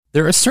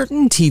There are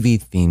certain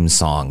TV theme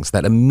songs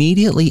that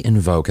immediately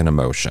invoke an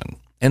emotion,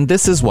 and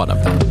this is one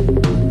of them.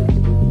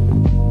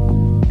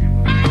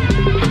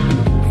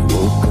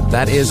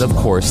 That is, of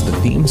course, the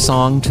theme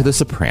song to The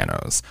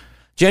Sopranos.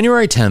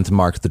 January 10th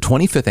marked the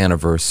 25th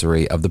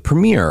anniversary of the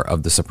premiere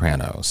of The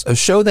Sopranos, a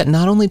show that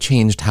not only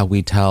changed how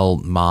we tell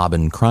mob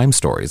and crime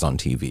stories on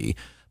TV,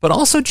 but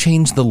also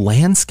changed the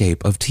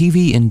landscape of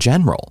TV in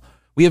general.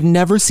 We have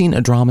never seen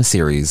a drama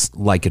series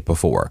like it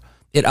before.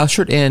 It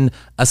ushered in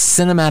a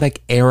cinematic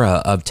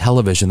era of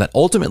television that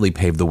ultimately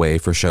paved the way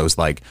for shows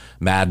like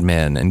Mad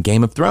Men and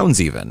Game of Thrones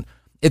even.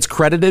 It's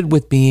credited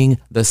with being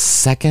the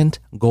second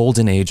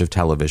golden age of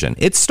television.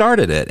 It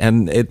started it,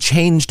 and it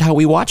changed how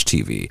we watch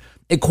TV.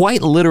 It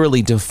quite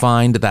literally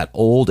defined that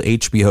old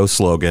HBO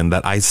slogan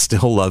that I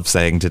still love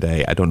saying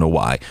today. I don't know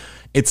why.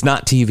 It's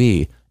not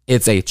TV,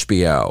 it's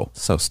HBO.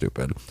 So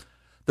stupid.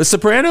 The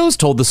Sopranos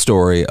told the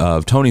story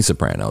of Tony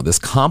Soprano, this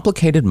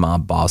complicated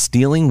mob boss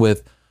dealing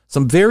with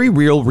some very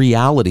real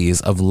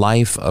realities of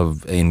life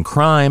in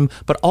crime,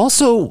 but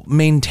also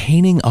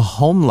maintaining a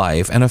home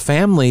life and a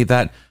family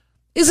that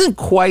isn't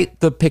quite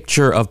the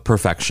picture of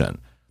perfection.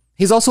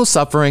 He's also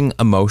suffering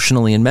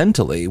emotionally and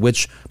mentally,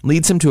 which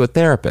leads him to a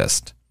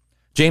therapist.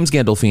 James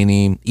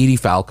Gandolfini, Edie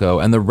Falco,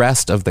 and the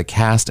rest of the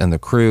cast and the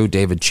crew,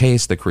 David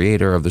Chase, the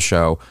creator of the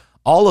show,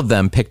 all of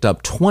them picked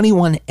up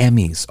 21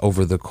 Emmys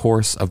over the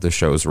course of the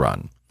show's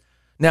run.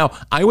 Now,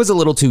 I was a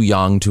little too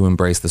young to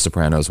embrace The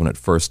Sopranos when it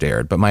first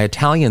aired, but my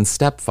Italian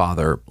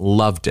stepfather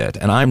loved it,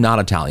 and I'm not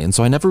Italian,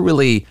 so I never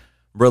really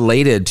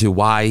related to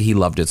why he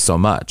loved it so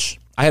much.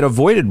 I had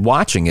avoided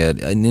watching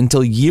it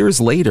until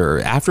years later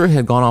after it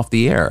had gone off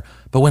the air,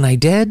 but when I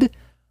did,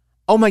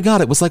 oh my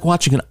God, it was like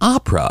watching an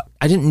opera.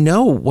 I didn't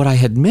know what I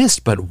had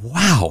missed, but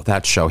wow,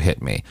 that show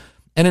hit me.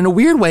 And in a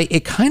weird way,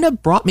 it kind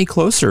of brought me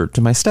closer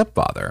to my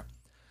stepfather.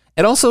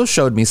 It also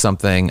showed me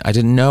something I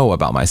didn't know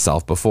about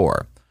myself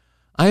before.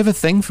 I have a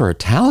thing for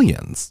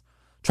Italians.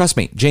 Trust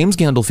me, James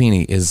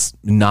Gandolfini is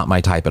not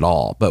my type at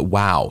all, but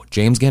wow,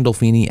 James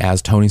Gandolfini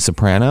as Tony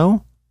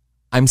Soprano?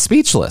 I'm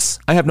speechless.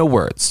 I have no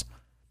words.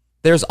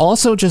 There's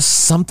also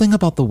just something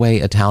about the way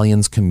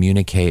Italians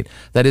communicate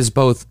that is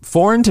both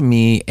foreign to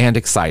me and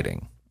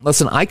exciting.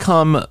 Listen, I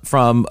come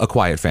from a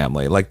quiet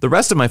family. Like the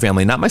rest of my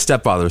family, not my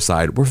stepfather's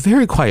side, we're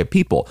very quiet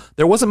people.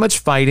 There wasn't much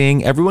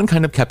fighting. Everyone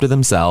kind of kept to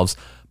themselves.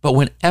 But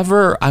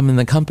whenever I'm in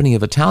the company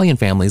of Italian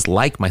families,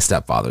 like my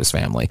stepfather's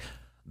family,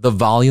 the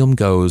volume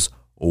goes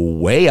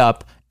way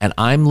up and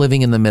I'm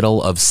living in the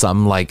middle of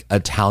some like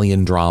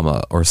Italian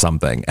drama or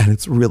something. And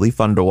it's really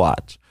fun to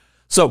watch.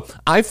 So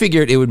I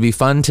figured it would be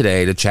fun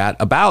today to chat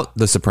about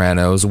The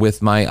Sopranos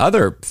with my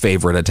other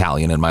favorite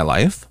Italian in my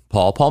life,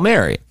 Paul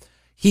Palmeri.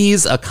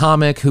 He's a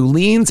comic who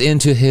leans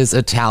into his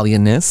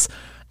Italianness,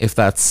 if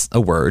that's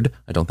a word,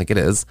 I don't think it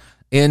is,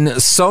 in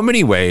so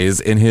many ways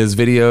in his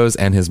videos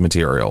and his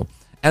material.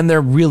 And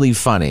they're really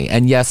funny.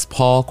 And yes,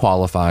 Paul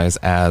qualifies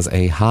as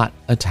a hot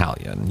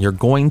Italian. You're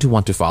going to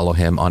want to follow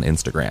him on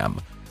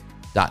Instagram. ...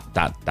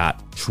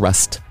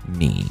 Trust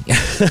me.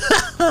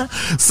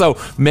 So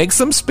make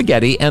some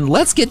spaghetti and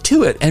let's get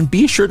to it. And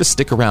be sure to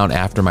stick around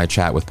after my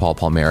chat with Paul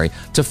Palmeri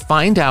to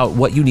find out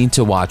what you need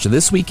to watch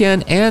this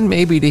weekend and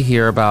maybe to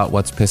hear about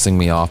what's pissing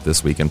me off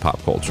this week in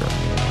pop culture.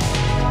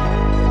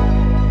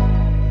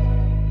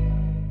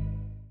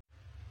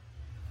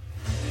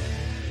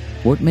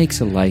 What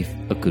makes a life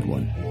a good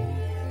one?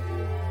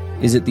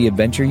 Is it the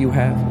adventure you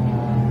have?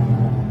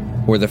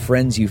 Or the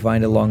friends you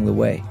find along the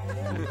way?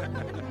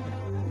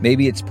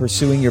 Maybe it's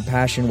pursuing your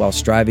passion while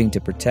striving to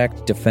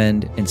protect,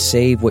 defend, and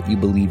save what you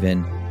believe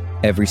in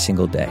every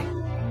single day.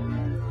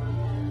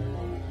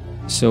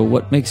 So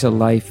what makes a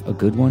life a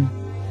good one?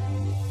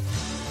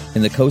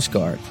 In the Coast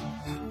Guard,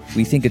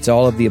 we think it's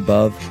all of the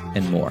above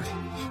and more.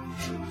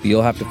 But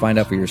you'll have to find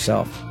out for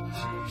yourself.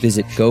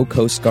 Visit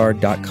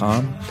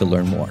gocoastguard.com to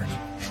learn more.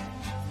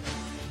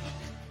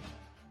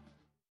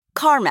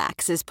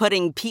 CarMax is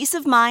putting peace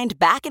of mind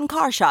back in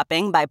car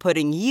shopping by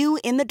putting you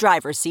in the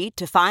driver's seat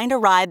to find a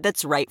ride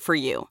that's right for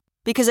you.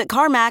 Because at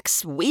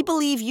CarMax, we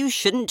believe you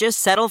shouldn't just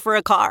settle for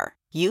a car.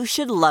 You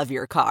should love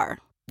your car.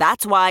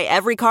 That's why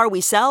every car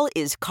we sell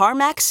is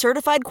CarMax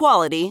certified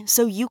quality,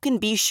 so you can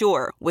be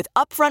sure with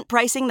upfront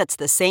pricing that's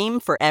the same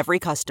for every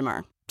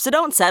customer. So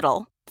don't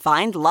settle.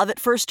 Find love at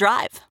first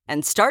drive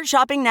and start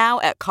shopping now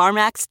at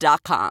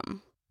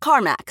CarMax.com.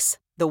 CarMax,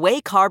 the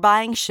way car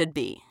buying should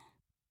be.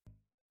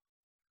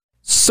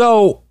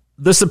 So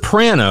The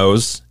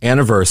Sopranos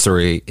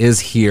anniversary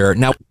is here.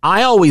 Now,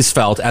 I always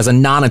felt as a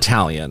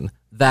non-Italian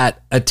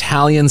that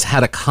Italians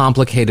had a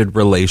complicated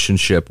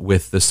relationship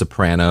with The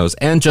Sopranos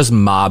and just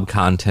mob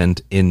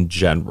content in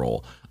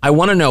general. I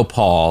want to know,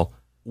 Paul,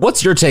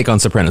 what's your take on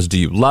Sopranos? Do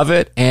you love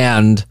it?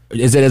 And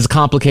is it as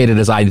complicated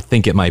as I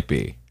think it might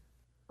be?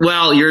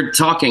 Well, you're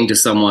talking to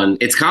someone.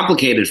 It's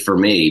complicated for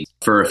me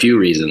for a few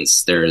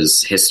reasons.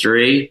 There's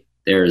history.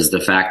 There's the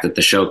fact that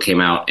the show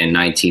came out in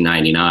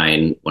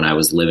 1999 when I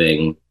was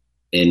living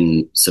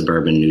in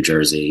suburban New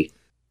Jersey.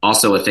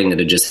 Also, a thing that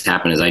had just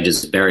happened is I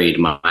just buried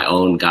my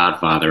own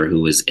godfather, who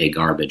was a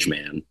garbage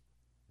man.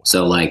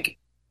 So, like,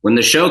 when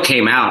the show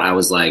came out, I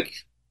was like,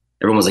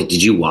 everyone was like,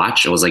 did you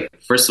watch? I was like,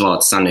 first of all,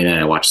 it's Sunday night.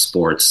 I watch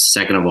sports.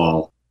 Second of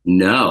all,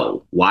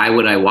 no. Why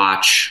would I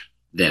watch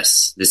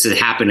this? This is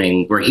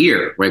happening. We're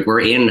here. Like,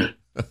 we're in.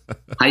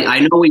 I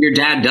know what your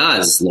dad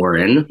does,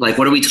 Lauren. Like,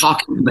 what are we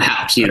talking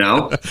about? You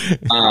know?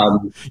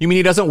 You mean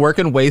he doesn't work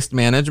in waste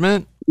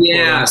management?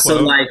 Yeah.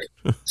 So like,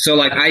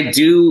 I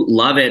do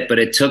love it, but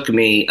it took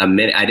me a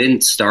minute. I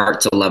didn't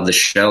start to love the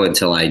show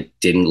until I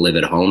didn't live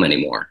at home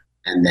anymore.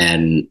 And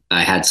then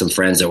I had some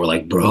friends that were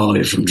like, bro,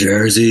 you're from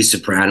Jersey,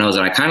 Sopranos.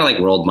 And I kind of like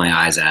rolled my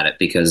eyes at it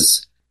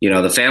because, you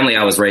know, the family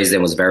I was raised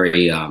in was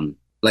very,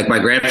 like my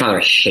grandfather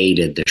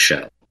hated the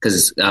show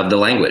because of the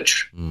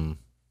language.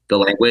 The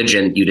language,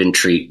 and you didn't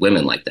treat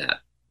women like that.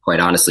 Quite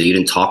honestly, you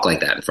didn't talk like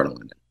that in front of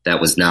women. That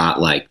was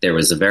not like, there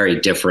was a very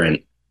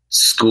different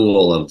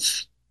school of,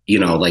 you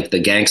know, like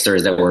the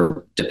gangsters that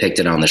were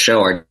depicted on the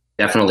show are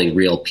definitely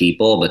real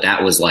people, but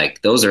that was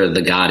like, those are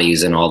the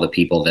Gaudis and all the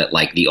people that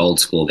like the old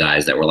school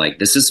guys that were like,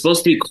 this is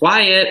supposed to be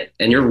quiet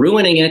and you're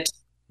ruining it.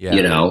 Yeah,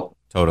 you know,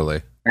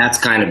 totally. That's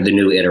kind of the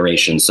new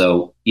iteration.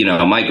 So, you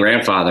know, my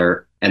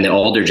grandfather and the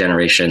older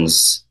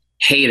generations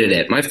hated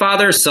it. My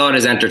father saw it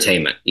as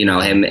entertainment, you know,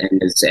 him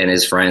and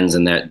his friends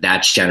and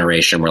that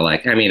generation were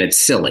like, I mean, it's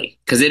silly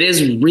because it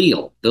is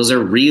real. Those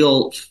are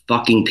real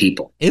fucking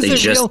people. Is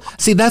it real?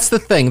 See, that's the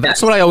thing.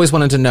 That's what I always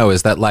wanted to know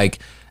is that, like,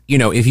 you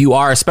know, if you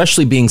are,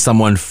 especially being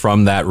someone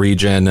from that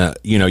region,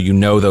 you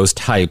know those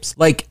types,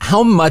 like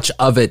how much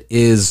of it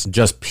is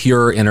just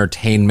pure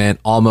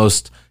entertainment,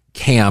 almost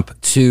camp,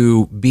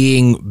 to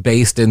being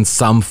based in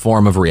some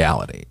form of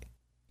reality?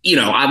 You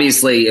know,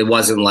 obviously it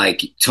wasn't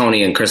like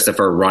Tony and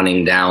Christopher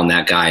running down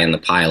that guy in the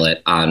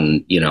pilot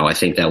on, you know, I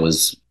think that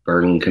was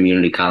Bergen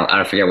Community College.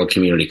 I forget what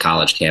community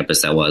college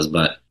campus that was,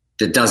 but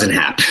it doesn't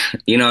happen.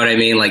 You know what I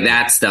mean? Like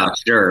that stuff,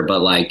 sure.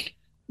 But like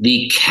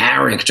the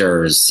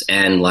characters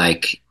and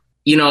like,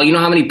 you know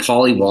how many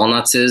Paulie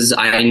Walnutses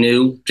I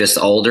knew? Just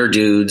older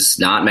dudes,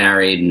 not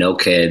married, no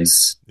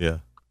kids. Yeah.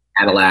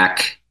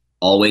 Cadillac.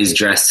 Always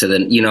dressed to the,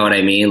 you know what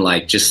I mean?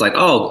 Like, just like,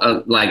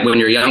 like when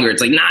you're younger,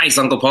 it's like, nice,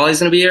 Uncle Paulie's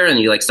going to be here. And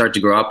you like start to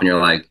grow up and you're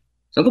like,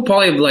 is Uncle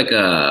Paulie like,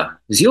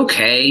 is he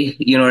okay?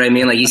 You know what I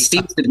mean? Like, he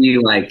seems to be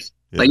like,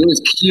 like it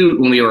was cute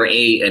when we were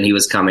 8 and he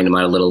was coming to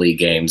my Little League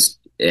games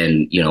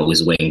and, you know,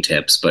 his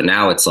wingtips. But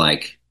now it's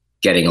like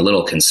getting a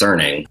little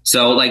concerning.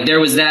 So like there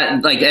was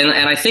that, like, and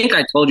I think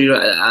I told you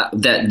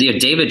that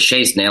David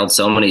Chase nailed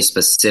so many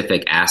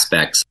specific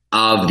aspects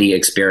of the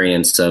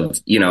experience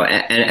of, you know,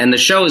 and the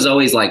show is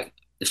always like,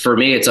 for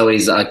me, it's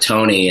always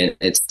Tony, and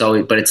it's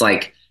always, but it's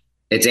like,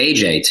 it's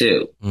AJ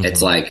too. Mm-hmm.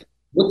 It's like,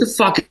 what the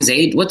fuck is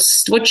AJ?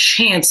 What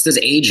chance does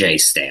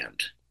AJ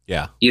stand?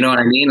 Yeah. You know what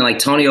I mean? Like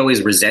Tony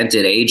always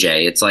resented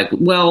AJ. It's like,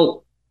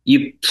 well,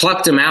 you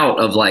plucked him out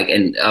of like,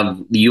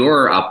 of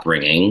your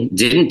upbringing,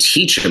 didn't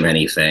teach him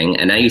anything.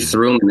 And now you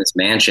threw him in this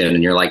mansion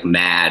and you're like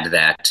mad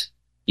that,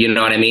 you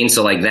know what I mean?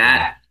 So like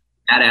that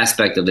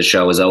aspect of the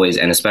show is always,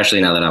 and especially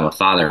now that I'm a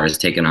father, has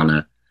taken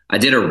on I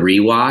did a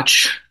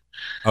rewatch.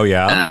 Oh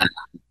yeah.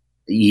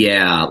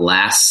 Yeah,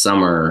 last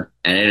summer,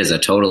 and it is a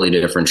totally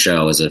different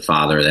show as a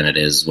father than it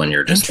is when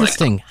you're just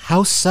interesting. Like,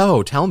 how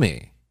so? Tell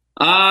me.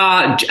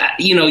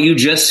 You know, you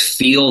just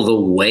feel the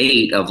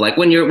weight of like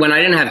when I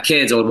didn't have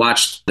kids, I would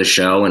watch the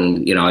show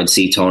and, you know, I'd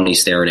see Tony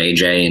stare at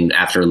AJ and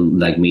after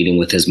like meeting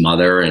with his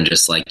mother and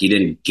just like, you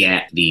didn't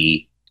get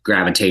the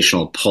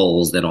gravitational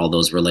pulls that all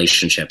those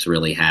relationships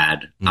really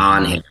had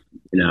on him,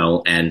 you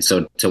know? And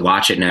so to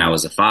watch it now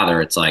as a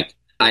father, it's like,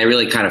 I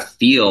really kind of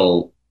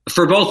feel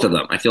for both of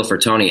them. I feel for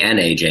Tony and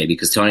AJ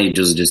because Tony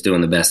was just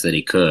doing the best that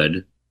he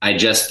could.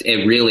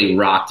 It really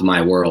rocked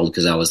my world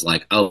because I was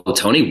like, oh,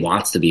 Tony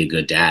wants to be a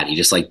good dad. He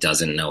just like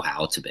doesn't know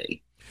how to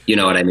be. You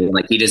know what I mean?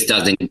 Like he just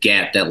doesn't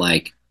get that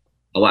like,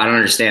 oh, I don't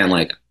understand.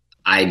 Like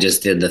I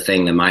just did the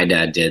thing that my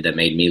dad did that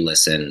made me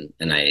listen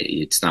and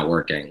it's not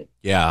working.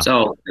 Yeah.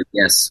 So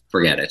yes,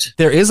 forget it.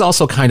 There is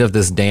also kind of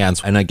this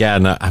dance. And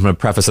again, I'm going to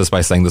preface this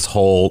by saying this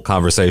whole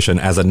conversation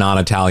as a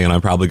non-Italian,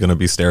 I'm probably going to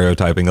be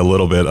stereotyping a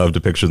little bit of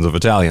depictions of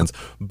Italians,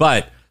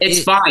 but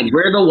it's fine.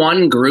 We're the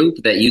one group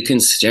that you can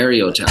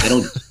stereotype. I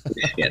don't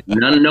shit.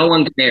 No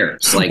one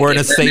cares. Like we're in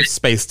a safe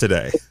space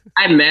today.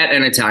 I met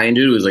an Italian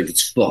dude who was like,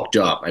 it's fucked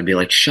up. I'd be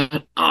like,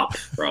 shut up,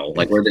 bro.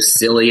 Like we're the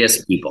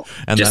silliest people.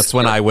 And that's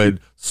when I would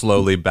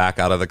slowly back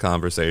out of the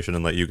conversation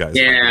and let you guys.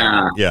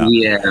 Yeah.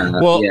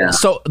 Well,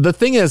 so the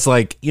thing is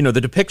like, you know, the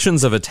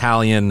depictions of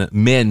Italian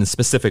men,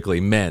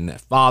 specifically men,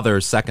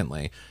 fathers,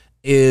 secondly,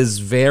 is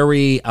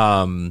very,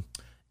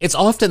 it's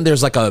often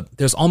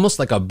there's almost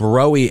like a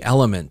bro-y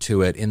element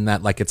to it in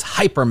that like it's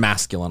hyper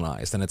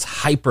masculinized and it's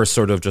hyper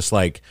sort of just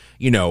like,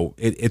 you know,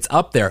 it's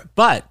up there.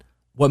 But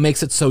what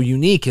makes it so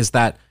unique is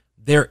that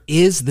there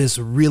is this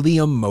really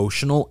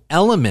emotional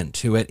element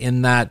to it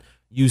in that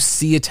you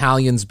see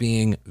Italians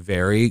being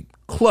very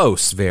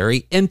close,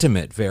 very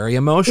intimate, very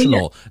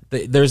emotional.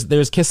 Yeah.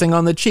 There's kissing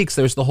on the cheeks.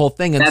 There's the whole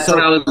thing. And that's what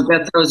I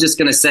was just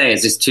going to say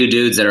is just two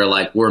dudes that are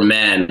like, we're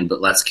men, but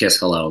let's kiss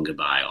hello and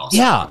goodbye also.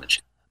 Yeah.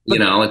 You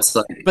know, it's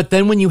like, but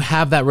then when you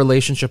have that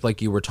relationship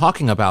like you were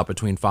talking about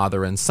between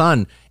father and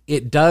son,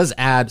 it does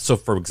add. So,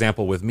 for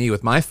example, with me,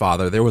 with my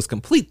father, there was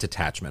complete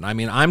detachment. I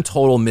mean, I'm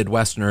total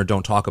Midwesterner,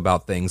 don't talk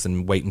about things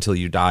and wait until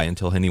you die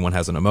until anyone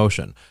has an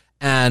emotion.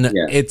 And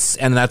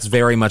and that's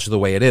very much the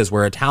way it is,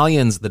 where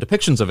Italians, the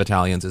depictions of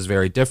Italians is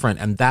very different.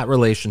 And that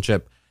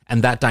relationship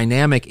and that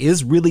dynamic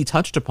is really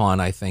touched upon,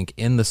 I think,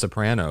 in The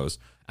Sopranos.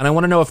 And I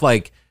want to know if,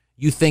 like,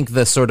 you think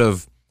the sort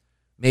of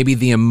maybe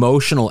the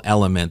emotional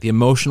element, the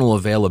emotional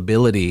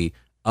availability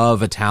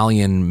of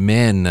Italian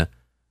men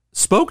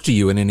spoke to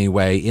you in any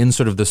way in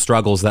sort of the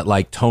struggles that,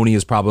 like, Tony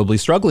is probably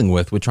struggling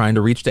with trying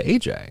to reach to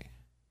AJ.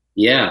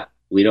 Yeah,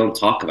 we don't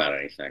talk about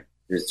anything.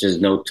 There's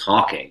just no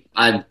talking.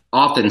 I've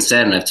often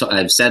said, and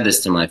I've said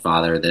this to my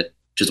father, that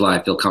which is why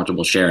I feel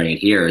comfortable sharing it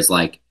here, is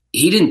like,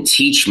 he didn't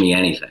teach me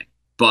anything,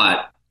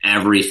 but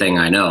everything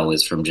I know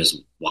is from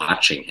just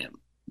watching him.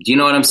 Do you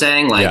know what I'm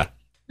saying? Like,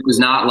 It was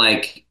not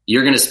like,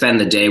 you're going to spend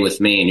the day with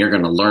me and you're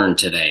going to learn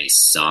today,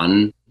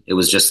 son. It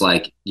was just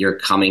like, you're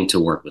coming to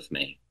work with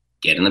me.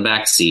 Get in the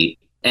back seat.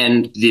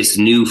 And this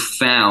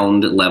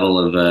newfound level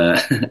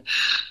of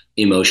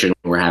emotion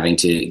we're having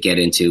to get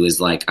into is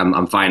like,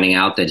 I'm finding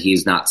out that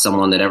he's not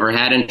someone that ever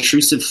had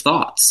intrusive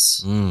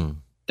thoughts.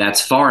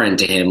 That's foreign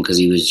to him, because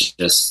he was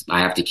just, I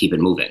have to keep it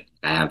moving.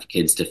 I have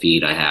kids to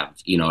feed. I have,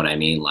 you know what I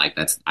mean? Like,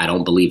 I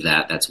don't believe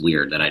that. That's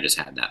weird that I just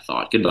had that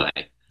thought.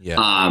 Goodbye.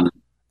 Yeah.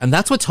 And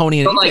that's what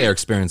Tony and AJ are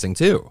experiencing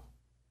too.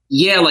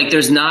 Yeah. Like,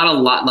 there's not a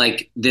lot,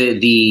 like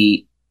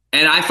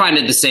and I find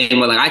it the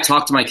same way. Like, I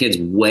talk to my kids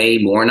way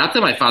more. Not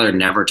that my father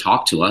never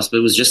talked to us, but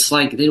it was just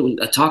like, they would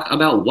talk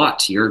about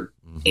what? You're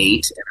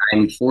 8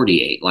 and I'm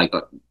 48. Like,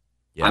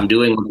 I'm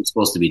doing what I'm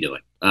supposed to be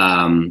doing.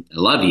 I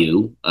love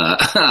you.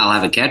 I'll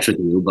have a catch with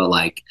you. But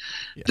like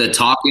the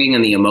talking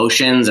and the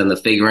emotions and the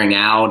figuring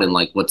out and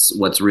like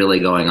what's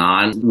really going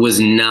on was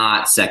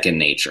not second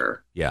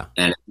nature. Yeah.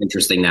 And it's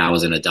interesting now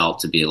as an adult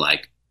to be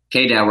like,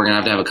 okay, Dad, we're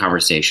going to have a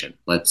conversation.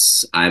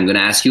 I'm going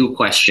to ask you a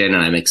question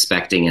and I'm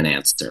expecting an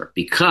answer,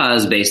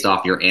 because based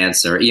off your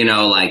answer, you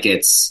know, like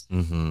it's,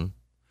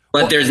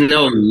 but there's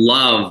no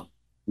love,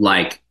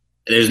 like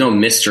there's no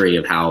mystery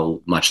of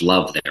how much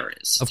love there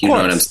is. Of you course.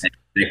 know what I'm saying?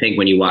 I think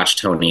when you watch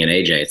Tony and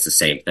AJ, it's the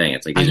same thing.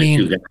 It's like, these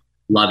are two guys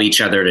who love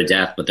each other to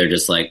death, but they're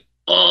just like,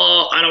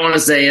 oh, I don't want to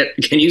say it.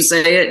 Can you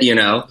say it? You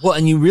know? Well,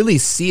 and you really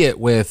see it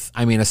with,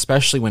 I mean,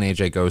 especially when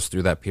AJ goes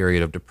through that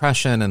period of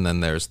depression, and then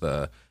there's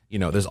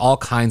there's all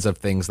kinds of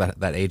things that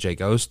AJ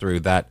goes through,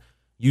 that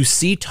you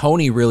see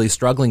Tony really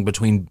struggling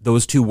between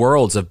those two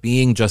worlds of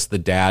being just the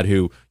dad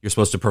who you're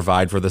supposed to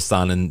provide for the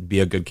son and be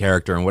a good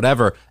character and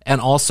whatever, and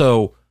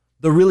also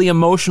the really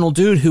emotional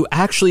dude who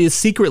actually is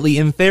secretly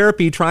in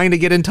therapy trying to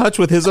get in touch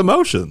with his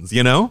emotions,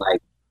 you know?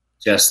 Like,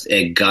 just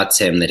it guts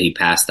him that he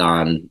passed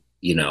on,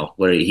 you know,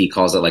 what he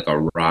calls it, like a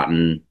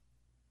rotten,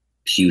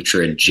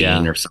 putrid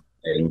gene or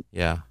something.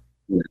 Yeah.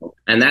 You know?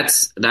 And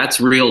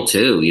that's real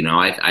too. You know,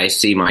 I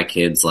see my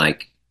kids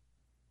like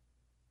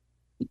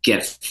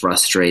get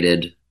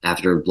frustrated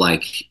after,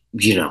 like,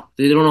 you know,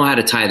 they don't know how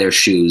to tie their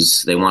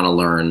shoes. They want to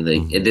learn.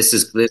 This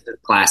is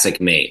classic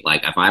me.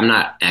 Like, if I'm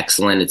not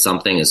excellent at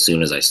something, as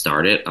soon as I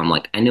start it, I'm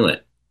like, I knew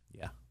it.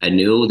 Yeah. I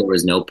knew there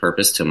was no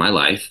purpose to my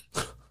life,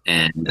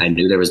 and I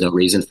knew there was no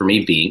reason for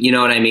me being, you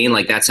know what I mean?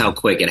 Like, that's how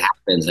quick it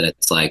happens. And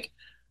it's like,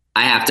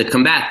 I have to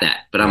combat that.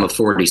 But I'm a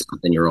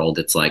 40-something-year-old.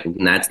 It's like,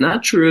 that's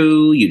not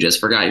true. You just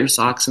forgot your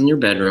socks in your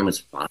bedroom. It's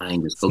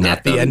fine. Just go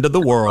get them. Not the end of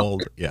the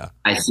world. Yeah.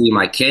 I see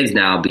my kids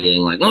now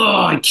being like,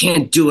 oh, I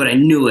can't do it. I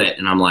knew it.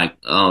 And I'm like,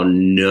 oh,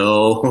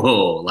 no.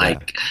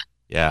 Like,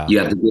 you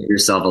have to give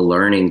yourself a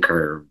learning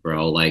curve,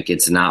 bro. Like,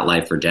 it's not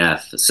life or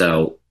death.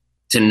 So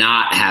to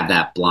not have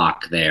that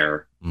block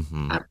there,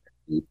 I'm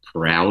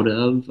proud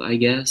of, I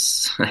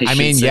guess. I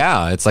mean,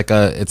 it's like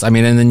and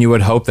then you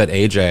would hope that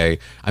AJ,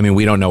 I mean,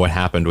 we don't know what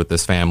happened with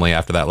this family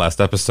after that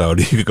last episode.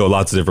 You could go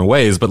lots of different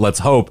ways, but let's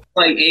hope.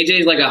 Like,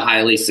 AJ's like a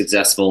highly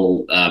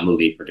successful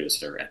movie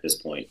producer at this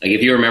point. Like,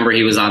 if you remember,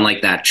 he was on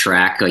like that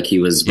track, like he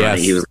was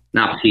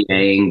not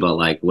PAing, but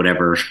like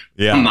whatever.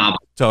 Yeah, mob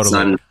totally.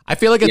 Son. I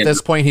feel like at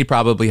this point he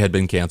probably had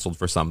been canceled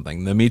for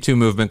something. The Me Too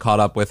movement caught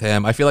up with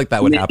him. I feel like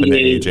that would happen to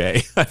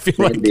AJ. I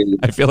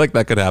feel like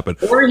that could happen.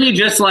 Or he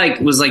just like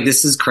was like,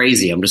 this is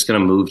crazy. I'm just gonna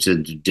move to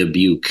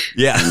Dubuque.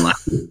 Yeah, and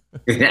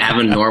like have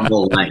a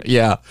normal life.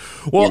 Yeah.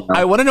 Well,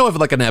 I want to know if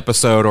like an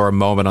episode or a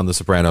moment on The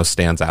Sopranos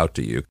stands out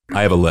to you.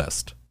 I have a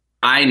list.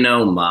 I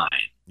know mine.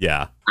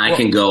 Yeah, I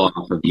can go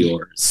off of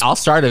yours. I'll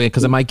start it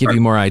because it might give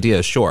you more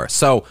ideas. Sure.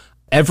 So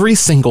every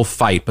single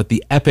fight, but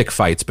the epic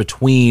fights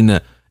between,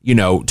 you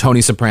know,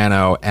 Tony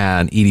Soprano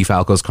and Edie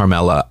Falco's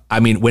Carmela. I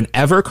mean,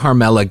 whenever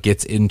Carmela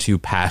gets into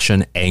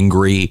passion,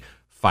 angry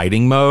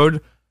fighting mode,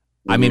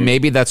 I mean,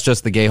 maybe that's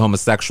just the gay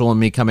homosexual in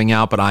me coming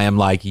out, but I am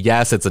like,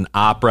 yes, it's an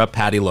opera.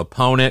 Patti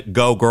LuPone,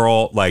 go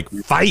girl, like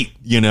fight,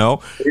 you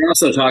know? You're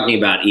also talking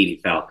about Edie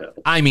Falco.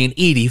 I mean,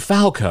 Edie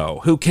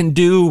Falco, who can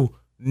do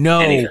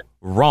no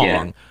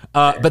wrong.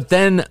 Yeah. But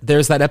then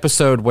there's that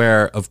episode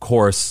where, of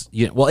course,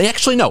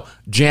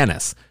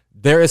 Janice.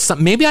 There is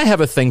some, maybe I have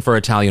a thing for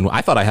Italian.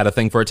 I thought I had a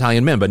thing for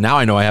Italian men, but now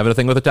I know I have a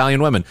thing with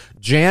Italian women.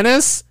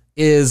 Janice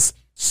is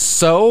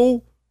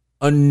so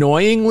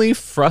annoyingly,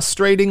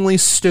 frustratingly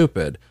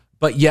stupid,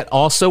 but yet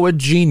also a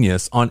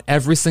genius on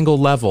every single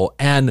level.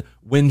 And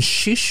when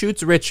she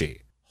shoots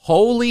Richie,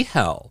 holy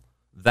hell,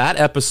 that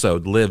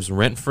episode lives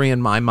rent-free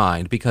in my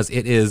mind because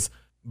it is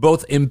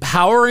both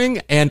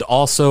empowering and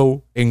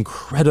also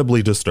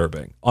incredibly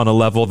disturbing on a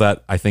level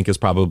that I think is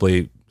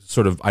probably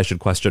sort of, I should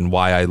question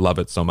why I love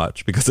it so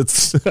much, because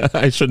it's,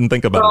 I shouldn't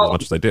think about it as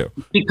much as I do.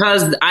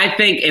 Because I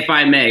think, if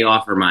I may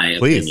offer my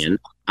opinion,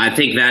 I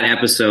think that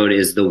episode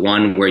is the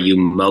one where you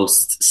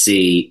most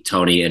see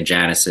Tony and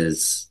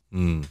Janice's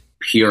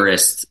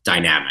purest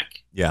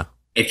dynamic. Yeah.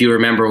 If you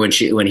remember when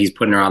he's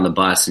putting her on the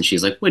bus and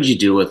she's like, "What'd you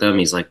do with him?"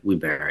 He's like, "We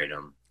buried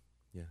him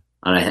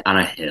on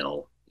a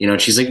hill." You know,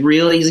 and she's like,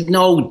 "Really?" He's like,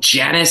 "No,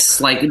 Janice,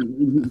 like,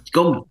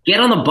 go get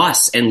on the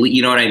bus." And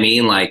you know what I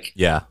mean? Like,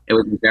 yeah, it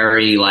was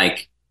very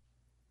like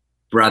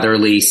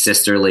brotherly,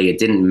 sisterly. It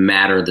didn't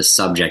matter the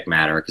subject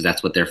matter because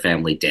that's what their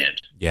family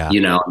did. Yeah.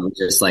 You know,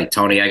 just like,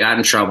 Tony, I got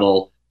in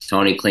trouble.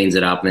 Tony cleans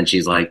it up. And then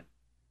she's like,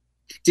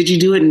 "Did you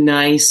do it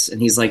nice?"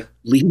 And he's like,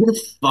 "Leave me the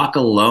fuck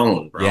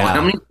alone, bro." Yeah.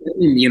 How many,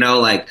 you know,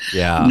 like,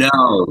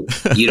 no,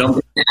 you don't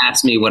get to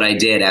ask me what I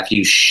did after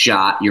you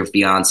shot your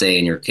fiance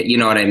and your kid. You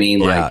know what I mean?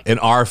 Yeah. Like, in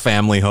our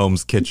family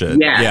home's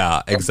kitchen.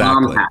 Yeah,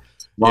 exactly.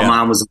 While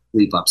mom was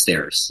asleep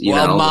upstairs.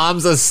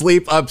 Mom's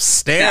asleep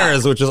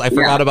upstairs, which is, I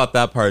forgot about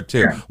that part too.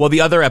 Yeah. Well,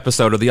 the other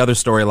episode or the other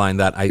storyline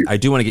that I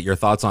do want to get your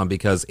thoughts on,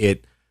 because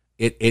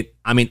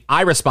I mean,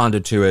 I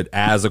responded to it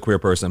as a queer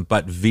person,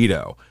 but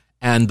Vito.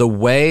 And the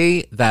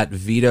way that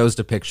Vito's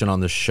depiction on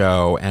the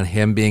show and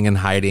him being in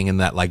hiding in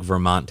that like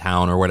Vermont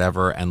town or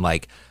whatever, and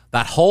like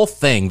that whole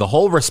thing, the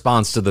whole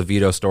response to the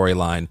Vito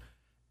storyline,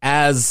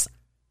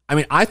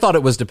 I thought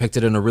it was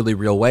depicted in a really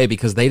real way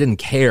because they didn't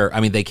care. I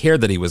mean, they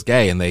cared that he was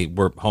gay and they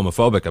were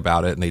homophobic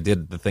about it and they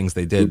did the things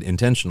they did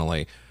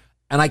intentionally.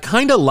 And I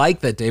kind of like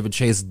that David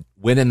Chase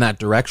went in that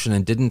direction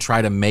and didn't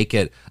try to make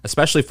it,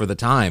 especially for the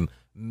time,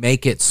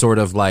 make it sort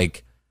of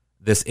like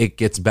this "it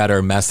gets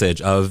better"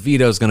 message of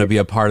Vito's going to be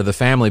a part of the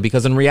family,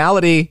 because in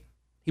reality,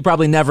 he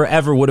probably never,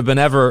 ever would have been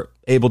ever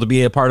able to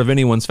be a part of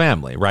anyone's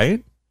family,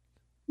 right?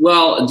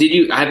 Well,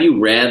 have you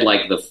read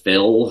like the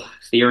Phil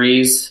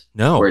theories?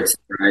 No. Where it's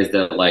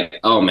that like,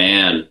 oh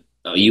man,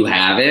 you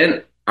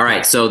haven't? All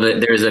right. So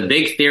there's a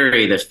big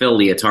theory that Phil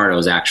Leotardo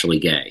is actually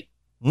gay.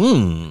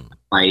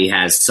 Why he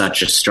has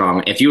such a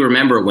strong, if you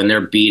remember when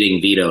they're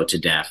beating Vito to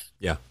death.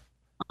 Yeah.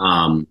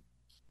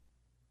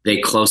 They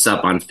close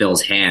up on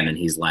Phil's hand and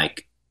he's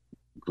like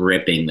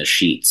gripping the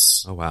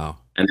sheets. Oh, wow.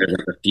 And there's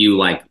like a few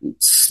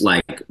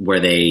like where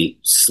they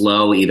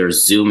slow either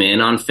zoom in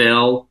on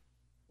Phil,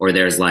 or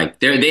there's like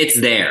it's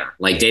there.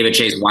 Like, David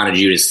Chase wanted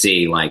you to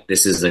see, like,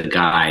 this is a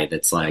guy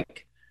that's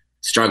like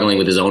struggling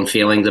with his own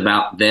feelings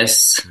about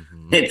this.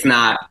 Mm-hmm. It's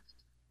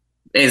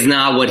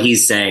not what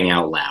he's saying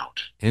out loud.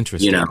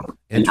 Interesting. You know,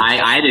 and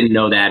I didn't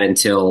know that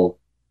until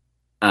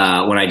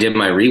when I did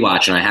my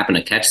rewatch and I happened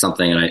to catch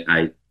something, and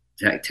I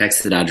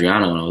texted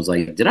Adriano and I was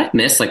like, "Did I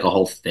miss like a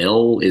whole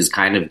Phil is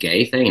kind of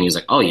gay thing?" And he was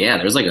like, "Oh yeah,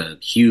 there's like a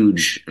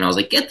huge," and I was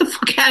like, "Get the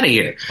fuck out of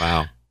here."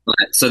 Wow.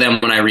 So then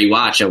when I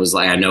rewatched,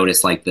 I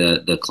noticed like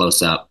the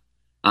close up.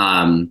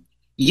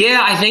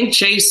 Yeah, I think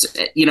Chase,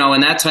 you know,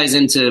 and that ties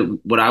into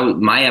what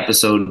my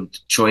episode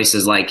choice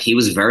is like, he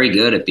was very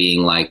good at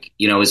being like,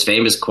 you know, his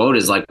famous quote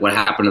is like, "What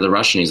happened to the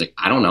Russian?" He's like,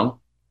 "I don't know.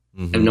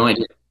 I have no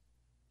idea."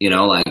 You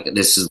know, like,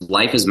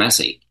 life is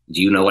messy.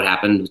 Do you know what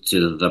happened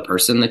to the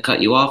person that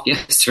cut you off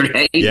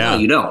yesterday? Yeah. No,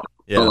 you don't.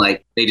 Yeah. But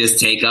like, they just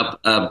take up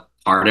a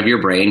part of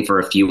your brain for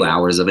a few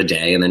hours of a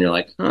day. And then you're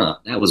like, "Huh,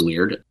 that was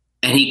weird."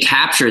 And he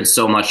captured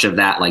so much of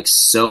that, like,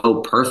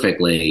 so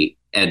perfectly.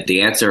 And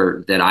the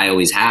answer that I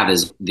always have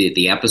is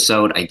the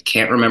episode, I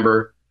can't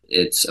remember.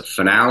 It's a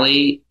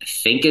finale. I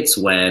think it's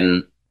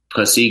when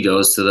Pussy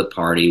goes to the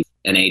party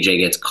and AJ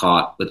gets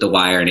caught with the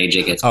wire, and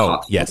AJ gets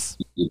caught from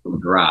the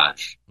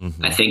garage.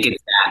 Mm-hmm. I think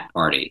it's that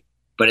party.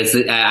 But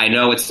I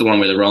know it's the one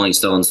where the Rolling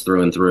Stones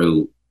Through and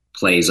Through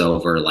plays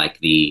over like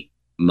the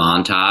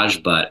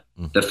montage. But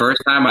the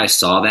first time I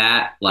saw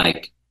that,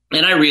 like,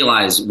 and I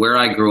realized where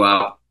I grew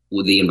up,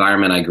 with the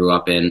environment I grew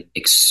up in,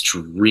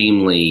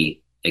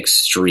 extremely,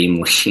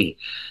 extremely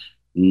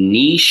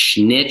niche,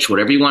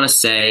 whatever you want to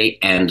say,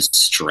 and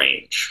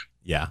strange.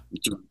 Yeah.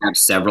 I have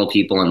several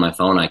people on my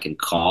phone I can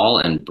call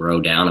and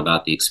bro down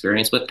about the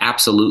experience with.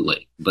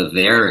 Absolutely. But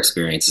their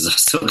experience is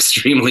also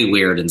extremely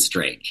weird and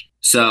strange.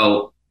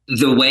 So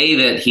the way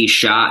that he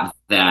shot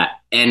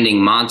that ending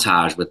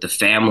montage with the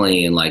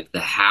family and like the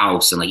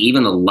house and like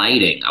even the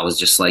lighting, I was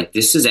just like,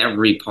 this is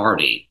every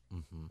party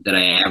that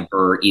I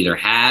ever either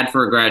had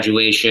for a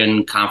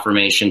graduation,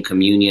 confirmation,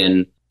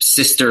 communion,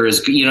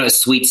 sisters, you know,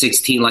 Sweet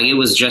 16. Like, it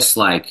was just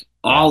like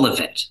all of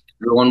it.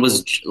 Everyone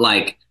was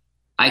like,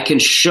 I can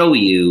show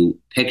you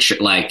picture.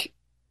 Like,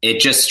 it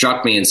just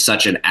struck me in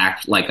such an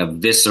act, like a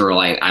visceral,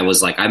 I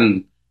was like,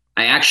 I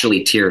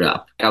actually teared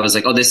up. I was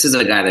like, oh, this is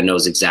a guy that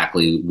knows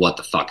exactly what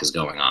the fuck is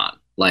going on.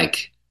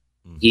 Like,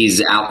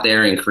 he's out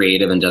there and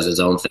creative and does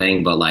his own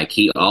thing, but like,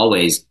 he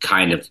always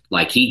kind of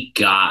like, he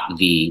got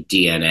the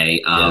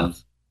DNA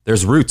of,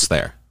 there's roots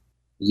there.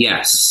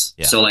 Yes.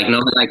 Yeah. So like, no,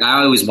 like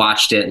I always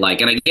watched it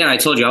like, and again, I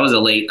told you I was a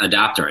late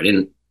adopter. I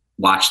didn't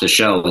watch the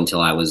show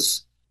until I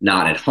was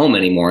not at home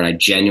anymore. And I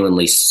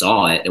genuinely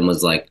saw it and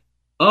was like,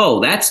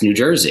 oh, that's New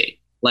Jersey.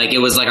 Like, it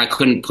was like, I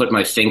couldn't put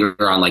my finger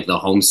on like the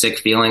homesick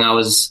feeling I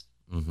was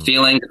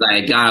feeling.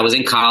 Cause I was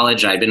in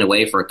college. I'd been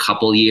away for a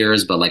couple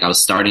years, but like I was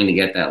starting to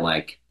get that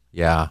like,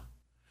 Yeah.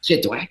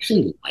 shit, do I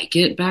actually like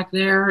it back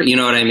there? You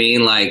know what I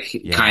mean? Like,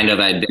 kind of,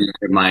 I'd been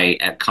in my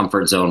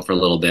comfort zone for a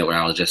little bit where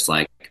I was just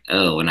like,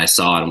 oh, and I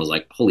saw it and was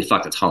like, holy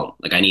fuck, it's home.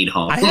 Like, I need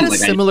home. I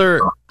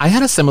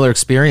had a similar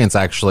experience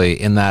actually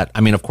in that,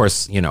 I mean, of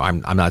course, you know,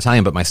 I'm not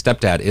Italian, but my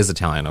stepdad is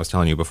Italian. I was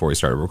telling you before we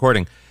started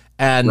recording.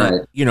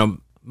 And, you know,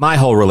 my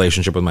whole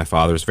relationship with my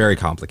father is very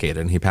complicated,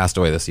 and he passed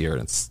away this year,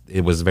 and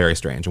it was very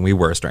strange, and we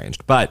were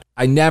estranged. But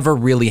I never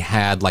really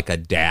had like a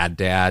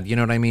dad, you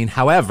know what I mean?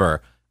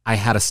 However, I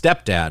had a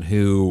stepdad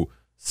who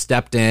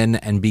stepped in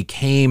and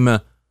became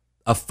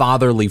a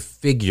fatherly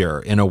figure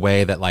in a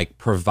way that like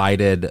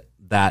provided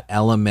that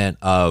element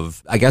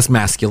of, I guess,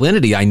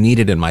 masculinity I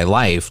needed in my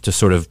life to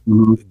sort of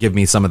give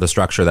me some of the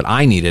structure that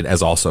I needed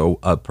as also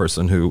a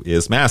person who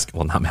is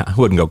masculine. Well, I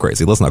wouldn't go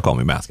crazy. Let's not call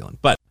me masculine.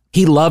 But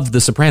he loved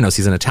The Sopranos.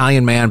 He's an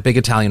Italian man, big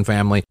Italian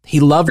family.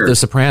 He loved The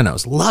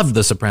Sopranos,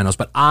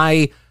 But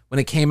I, when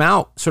it came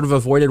out, sort of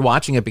avoided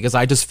watching it because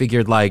I just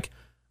figured like,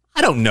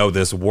 I don't know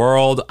this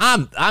world.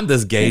 I'm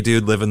this gay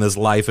dude living this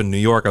life in New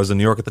York. I was in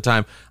New York at the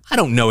time. I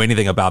don't know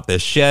anything about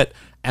this shit.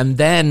 And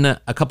then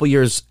a couple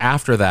years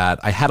after that,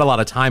 I had a lot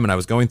of time and I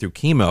was going through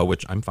chemo,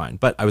 which I'm fine,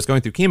 but I was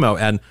going through chemo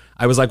and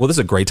I was like, well, this is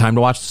a great time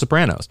to watch The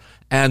Sopranos.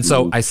 And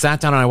so I sat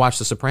down and I watched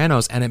The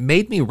Sopranos, and it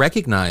made me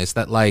recognize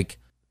that like,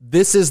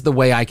 this is the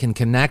way I can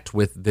connect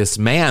with this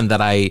man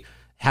that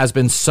has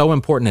been so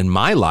important in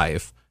my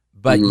life,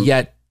 but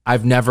yet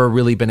I've never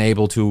really been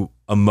able to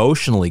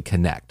emotionally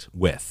connect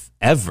with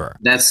ever.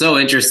 That's so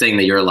interesting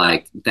that you're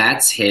like,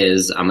 that's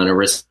his, I'm going to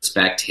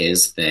respect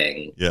his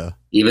thing. Yeah.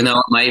 Even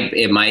though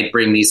it might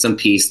bring me some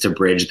peace to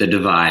bridge the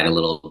divide a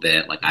little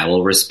bit. Like, I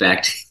will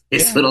respect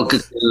his little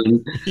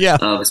cocoon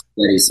of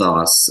spaghetti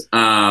sauce.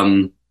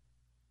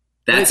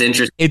 That's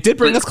interesting. It did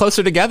bring us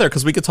closer together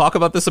because we could talk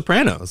about The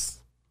Sopranos.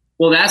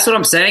 Well, that's what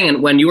I'm saying.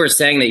 And when you were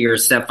saying that your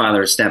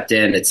stepfather stepped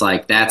in, it's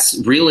like, that's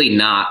really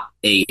not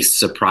a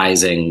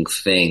surprising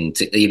thing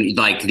to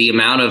like the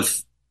amount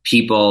of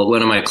people.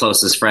 One of my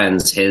closest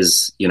friends,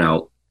 his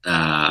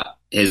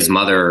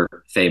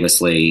mother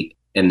famously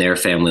in their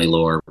family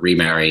lore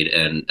remarried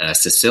a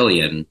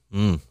Sicilian.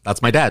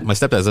 That's my dad. My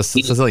stepdad's a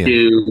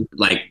Sicilian.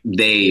 Like,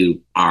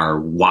 they are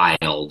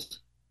wild.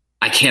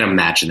 I can't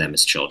imagine them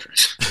as children.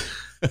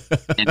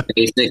 And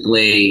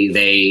basically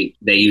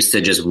they used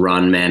to just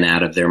run men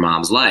out of their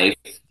mom's life.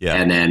 Yeah.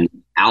 And then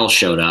Al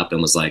showed up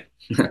and was like,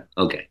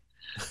 okay,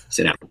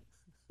 sit down.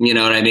 You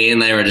know what I mean?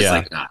 They were just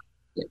like,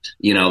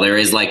 you know,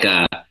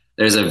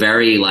 there's a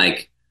very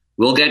like,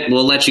 we'll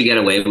let you get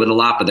away with a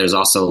lot, but there's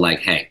also like,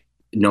 hey,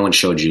 no one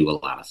showed you a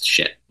lot of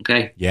shit.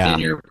 Okay. Yeah.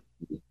 And you're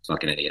a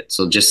fucking idiot.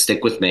 So just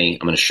stick with me.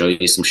 I'm going to show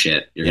you some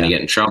shit. You're going to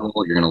get in trouble.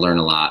 You're going to learn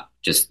a lot.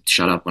 Just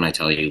shut up when I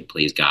tell you,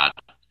 please, God.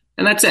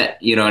 And that's it.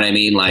 You know what I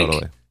mean? Like,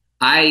 totally.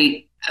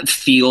 I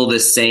feel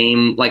the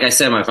same. Like I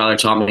said, my father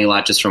taught me a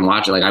lot just from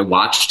watching. Like, I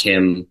watched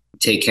him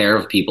take care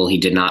of people he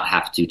did not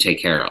have to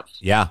take care of.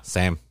 Yeah,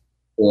 same.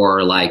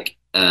 Or like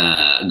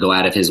go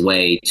out of his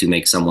way to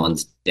make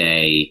someone's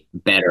day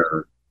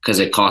better because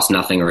it cost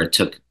nothing or it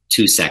took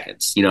 2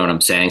 seconds. You know what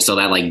I'm saying? So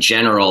that like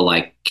general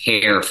like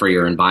care for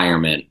your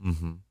environment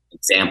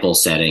example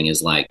setting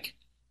is like,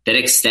 that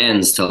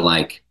extends to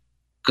like,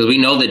 because we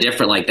know the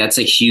different, like that's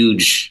a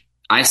huge,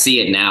 I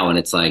see it now and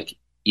it's like,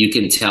 you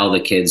can tell the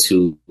kids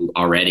who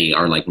already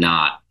are like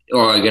not,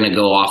 or are going to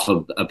go off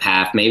of a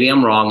path. Maybe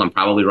I'm wrong. I'm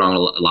probably wrong in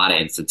a lot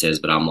of instances,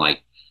 but I'm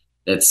like,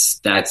 that's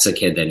a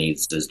kid that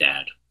needs his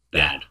dad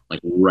bad. Like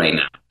right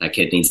now, that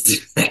kid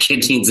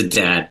needs a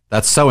dad.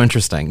 That's so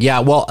interesting. Yeah.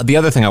 Well, the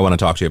other thing I want to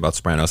talk to you about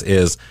Sopranos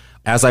is,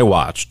 as I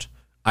watched,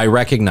 I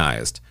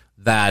recognized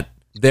that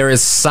there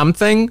is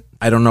something,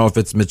 I don't know if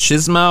it's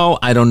machismo,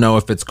 I don't know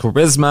if it's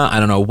charisma, I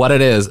don't know what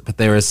it is, but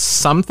there is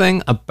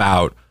something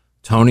about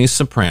Tony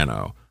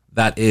Soprano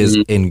that is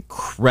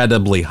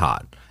incredibly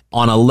hot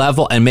on a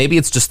level, and maybe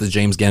it's just the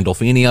James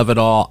Gandolfini of it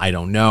all, I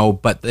don't know,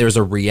 but there's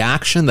a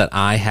reaction that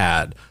I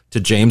had to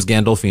James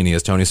Gandolfini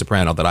as Tony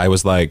Soprano that I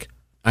was like,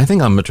 I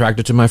think I'm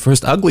attracted to my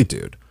first ugly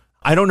dude.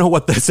 I don't know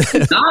what this is.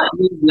 He's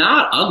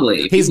not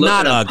ugly. He's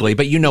not ugly,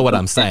 but you know what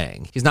I'm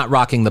saying. He's not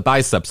rocking the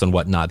biceps and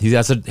whatnot. He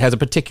has a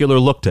particular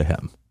look to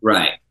him.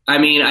 Right. I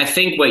mean, I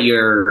think what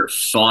you're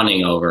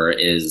fawning over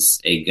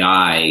is a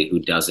guy who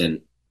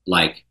doesn't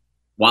like,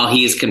 while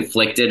he is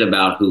conflicted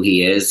about who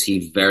he is,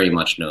 he very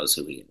much knows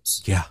who he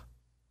is. Yeah.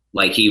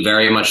 Like he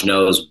very much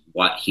knows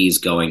what he's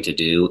going to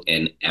do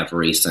in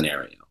every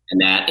scenario. And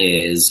that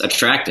is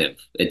attractive.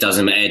 It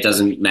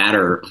doesn't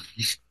matter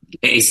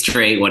gay,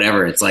 straight,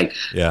 whatever. It's like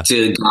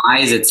to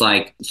guys, it's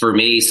like for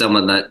me,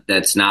 someone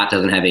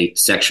doesn't have a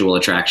sexual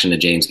attraction to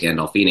James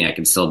Gandolfini, I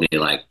can still be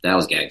like, that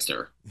was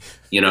gangster.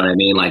 You know what I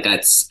mean? Like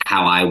that's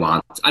how I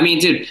want. I mean,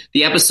 dude,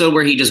 the episode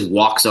where he just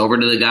walks over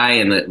to the guy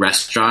in the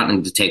restaurant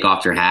and to take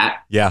off your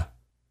hat. Yeah.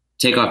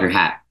 Take off your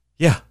hat.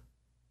 Yeah.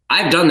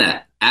 I've done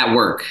that at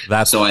work.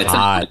 That's so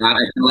hot. I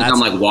feel like I'm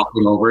like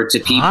walking over to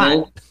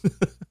people,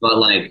 but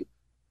like,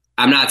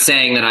 I'm not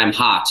saying that I'm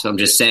hot. I'm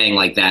just saying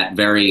like that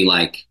very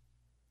like,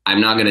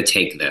 I'm not going to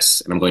take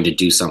this and I'm going to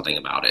do something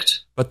about it.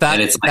 But that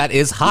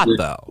is hot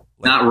though.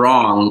 Not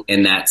wrong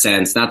in that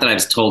sense. Not that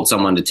I've told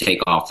someone to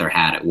take off their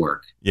hat at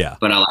work. Yeah.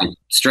 But I like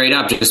straight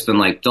up just been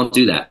like, don't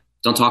do that.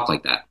 Don't talk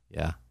like that.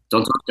 Yeah.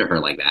 Don't talk to her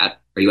like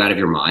that. Are you out of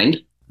your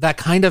mind? That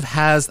kind of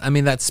has, I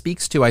mean, that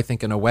speaks to, I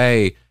think in a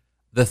way,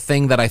 the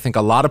thing that I think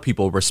a lot of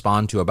people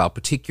respond to about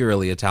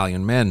particularly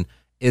Italian men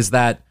is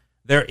that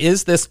there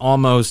is this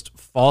almost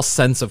false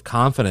sense of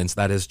confidence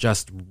that is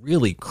just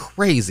really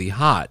crazy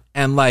hot.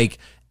 And like,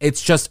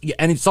 it's just,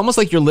 and it's almost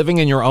like you're living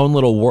in your own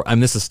little world. I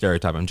mean, this is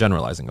stereotype. I'm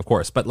generalizing, of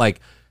course, but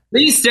like.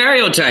 These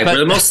stereotypes are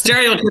the most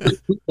stereotypical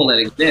people that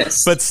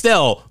exist. But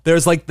still,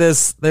 there's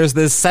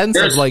this sense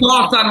of like. There's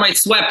cloth on my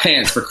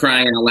sweatpants for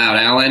crying out loud,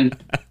 Alan.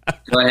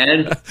 Go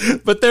ahead.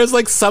 But there's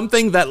like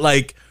something that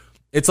like,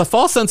 it's a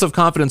false sense of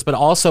confidence, but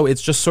also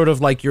it's just sort of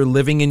like you're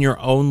living in your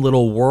own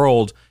little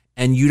world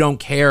and you don't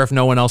care if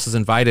no one else is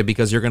invited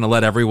because you're going to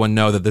let everyone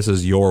know that this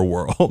is your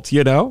world,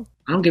 you know?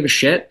 I don't give a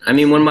shit. I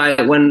mean,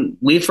 when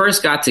we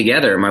first got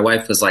together, my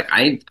wife was like,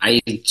 I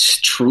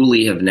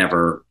truly have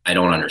never, I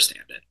don't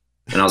understand it.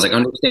 And I was like,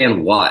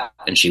 understand what?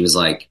 And she was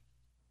like,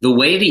 the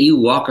way that you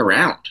walk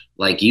around,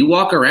 like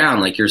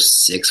you're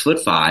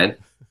 6'5"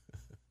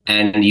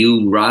 and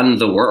you run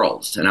the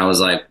world. And I was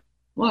like,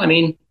 well, I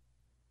mean,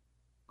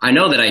 I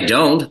know that I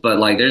don't, but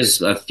like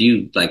there's a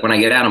few, like when I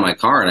get out of my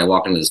car and I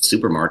walk into the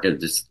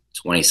supermarket, it's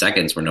 20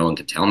 seconds where no one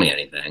can tell me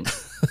anything.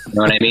 You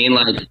know what I mean?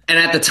 Like, and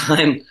at the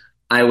time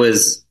I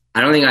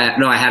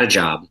had a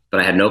job, but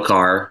I had no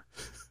car.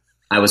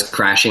 I was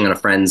crashing in a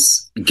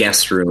friend's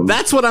guest room.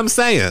 That's what I'm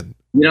saying.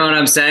 You know what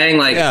I'm saying?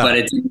 Like, but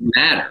it didn't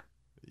matter.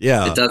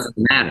 Yeah. It doesn't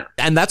matter.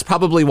 And that's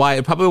probably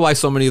why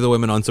so many of the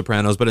women on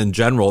Sopranos, but in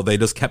general, they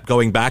just kept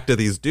going back to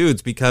these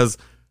dudes because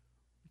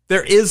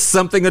there is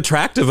something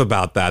attractive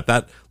about that.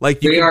 That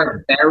like we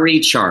are very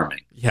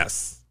charming.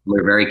 Yes.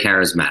 We're very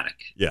charismatic.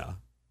 Yeah.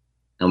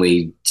 And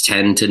we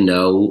tend to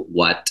know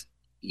what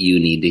you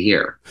need to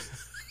hear.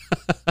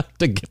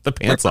 To get the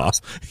pants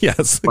off.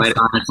 Yes. Quite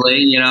honestly,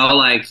 you know,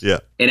 like in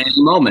any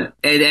moment.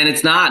 And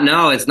it's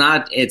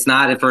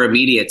not for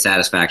immediate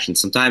satisfaction.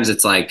 Sometimes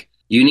it's like,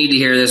 you need to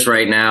hear this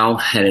right now.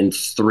 And in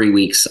 3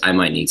 weeks, I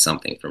might need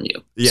something from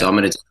you. Yeah. So I'm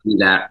going to do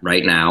that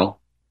right now.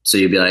 So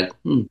you'd be like,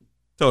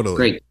 totally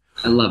great.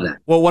 I love that.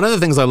 Well, one of the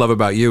things I love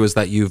about you is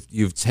that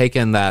you've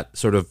taken that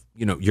sort of,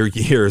 you know, your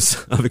years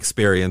of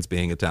experience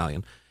being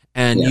Italian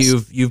and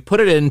you've put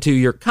it into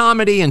your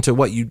comedy, into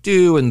what you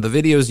do and the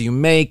videos you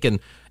make and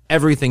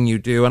everything you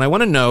do. And I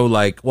want to know,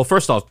 like, well,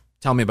 first off,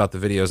 tell me about the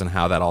videos and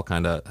how that all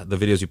kind of, the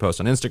videos you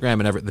post on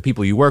Instagram and the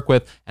people you work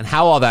with and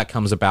how all that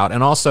comes about.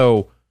 And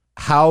also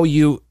how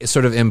you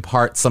sort of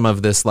impart some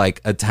of this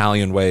like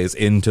Italian ways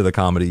into the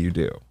comedy you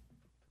do.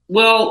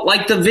 Well,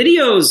 like the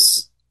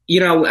videos,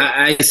 you know,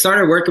 I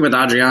started working with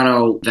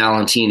Adriano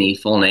Valentini,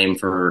 full name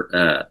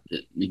for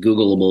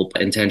Googleable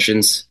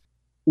intentions,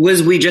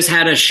 was we just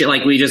had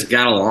we just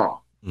got along.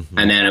 Mm-hmm.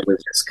 And then it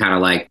was just kind of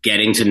like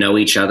getting to know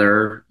each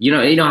other. You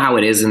know how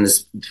it is in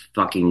this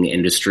fucking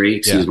industry.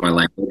 Excuse my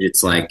language.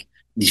 It's like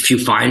if you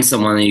find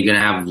someone that you're going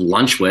to have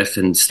lunch with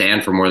and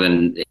stand for more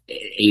than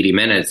 80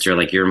 minutes, you're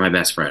like, you're my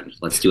best friend.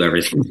 Let's do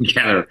everything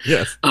together.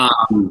 Yes.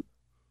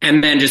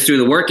 And then just through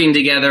the working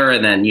together.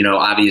 And then, you know,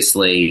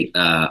 obviously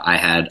I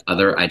had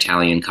other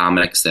Italian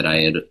comics that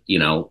I had, you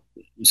know,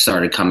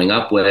 started coming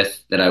up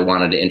with that I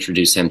wanted to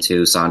introduce him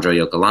to. Sandro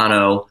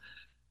Iocolano.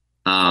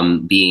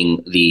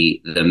 Being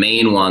the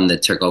main one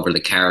that took over the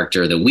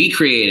character that we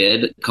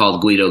created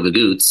called Guido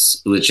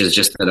Gagoots, which is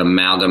just an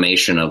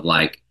amalgamation of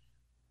like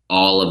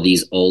all of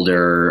these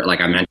older, like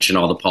I mentioned,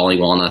 all the Paulie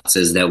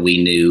Walnutses that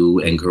we knew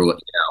and grew up,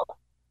 you know,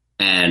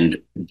 and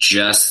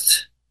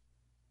just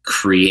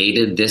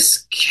created this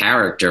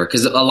character.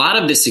 Because a lot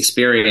of this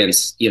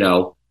experience, you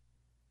know,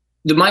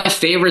 my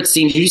favorite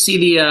scene, did you see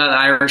the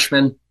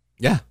Irishman?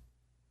 Yeah.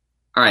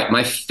 All right.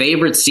 My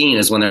favorite scene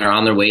is when they're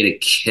on their way to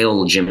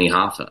kill Jimmy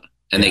Hoffa.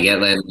 And they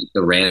get like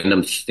the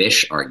random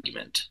fish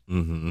argument,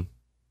 you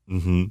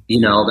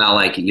know, about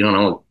like, you don't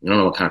know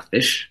what kind of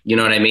fish, you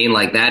know what I mean?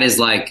 Like that is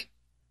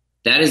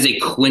a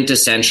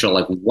quintessential,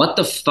 like, what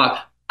the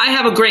fuck? I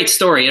have a great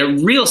story, a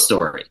real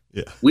story.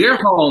 Yeah. We're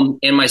home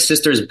in my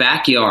sister's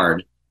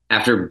backyard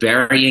after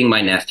burying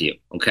my nephew.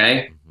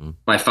 Okay. Mm-hmm.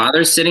 My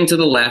father's sitting to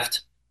the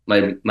left.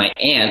 My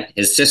aunt,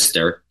 his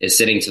sister, is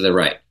sitting to the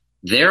right.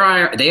 They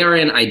are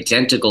in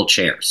identical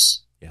chairs.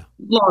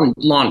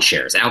 Lawn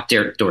chairs,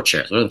 outdoor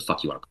chairs, whatever the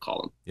fuck you want to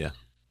call them. Yeah.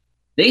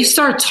 They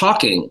start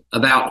talking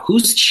about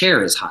whose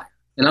chair is higher.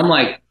 And I'm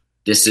like,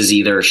 this is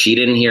either she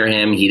didn't hear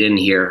him, he didn't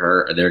hear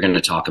her, or they're going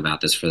to talk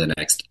about this for the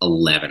next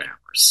 11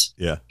 hours.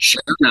 Yeah.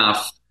 Sure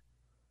enough,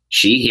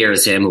 she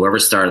hears him. Whoever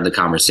started the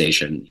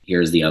conversation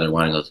hears the other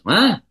one and goes,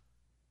 "What?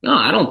 No,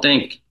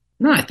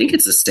 I think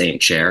it's the same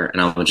chair."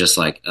 And I was just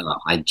like,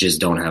 I just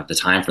don't have the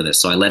time for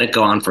this. So I let it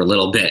go on for a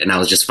little bit. And I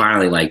was just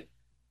finally like,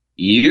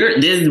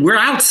 we're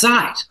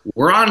outside.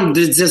 We're on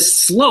this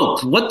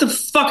slope. What the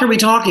fuck are we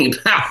talking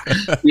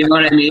about? You know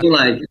what I mean?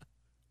 Like,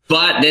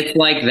 but it's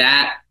like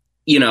that,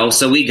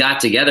 so we got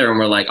together and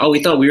we're like, oh,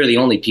 we thought we were the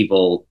only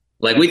people.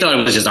 Like, we thought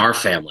it was just our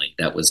family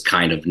that was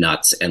kind of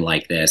nuts and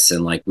like this.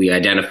 And like, we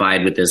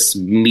identified with this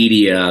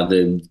media,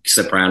 the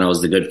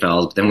Sopranos, the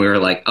Goodfellas. But then we were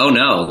like, oh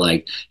no,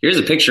 like, here's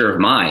a picture of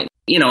mine.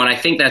 And I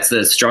think that's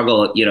the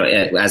struggle,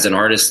 as an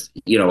artist,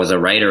 as a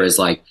writer, is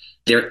like,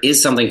 there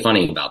is something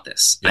funny about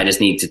this. Yeah. I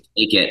just need to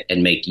take it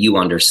and make you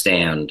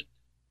understand,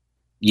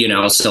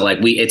 so like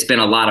it's been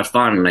a lot of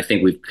fun. And I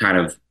think we've kind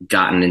of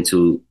gotten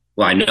into,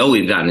 I know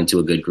we've gotten into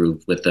a good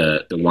groove with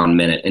the 1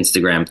 minute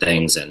Instagram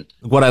things. And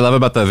what I love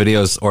about the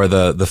videos or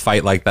the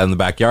fight like that in the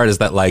backyard is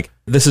that like,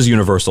 this is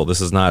universal.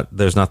 This is not,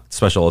 there's not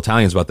special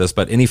Italians about this,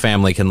 but any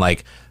family can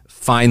like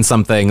find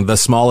something, the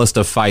smallest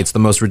of fights, the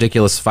most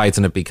ridiculous fights,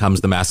 and it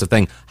becomes the massive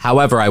thing.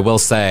 However, I will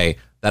say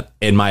that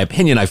in my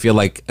opinion, I feel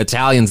like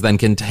Italians then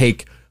can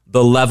take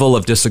the level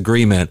of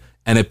disagreement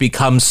and it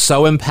becomes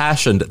so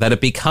impassioned that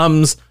it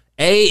becomes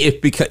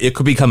it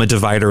could become a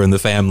divider in the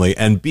family,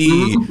 and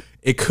B,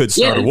 it could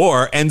start a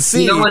war, and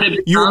C,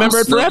 you remember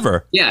it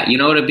forever. Yeah, you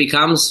know what it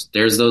becomes?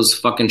 There's those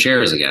fucking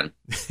chairs again.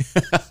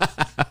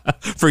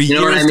 For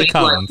years to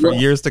come. Like, for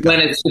years to come.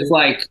 When it's just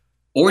like,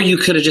 or you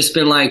could have just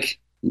been like,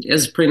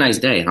 it's a pretty nice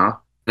day, huh?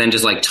 Then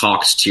just like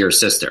talked to your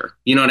sister.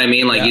 You know what I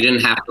mean? Like, you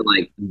didn't have to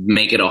like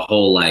make it a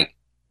whole like,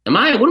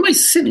 what am I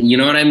sitting? You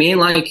know what I mean?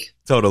 Like,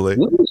 totally.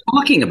 What are we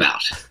talking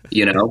about?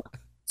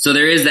 So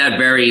there is that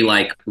very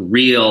like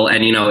real,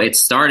 and it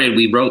started,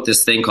 we wrote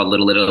this thing called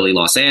Little Italy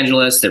Los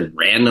Angeles that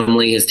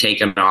randomly has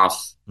taken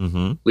off.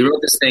 Mm-hmm. We wrote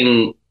this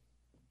thing,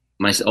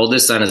 my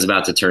oldest son is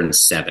about to turn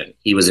 7.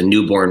 He was a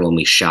newborn when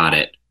we shot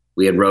it.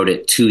 We had wrote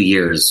it 2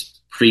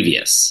 years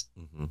previous.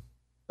 Mm-hmm.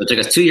 So it took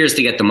us 2 years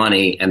to get the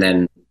money, and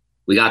then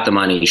we got the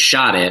money,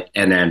 shot it,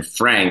 and then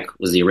Frank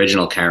was the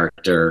original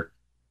character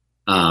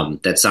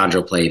that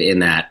Sandro played in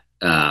that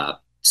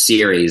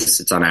series.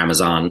 It's on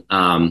Amazon.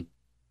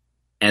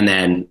 And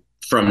then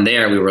from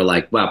there, we were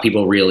like, wow,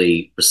 people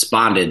really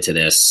responded to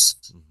this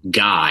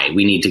guy.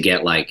 We need to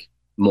get like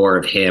more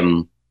of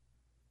him.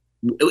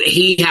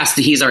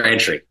 He's our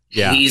entry.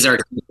 Yeah. He's our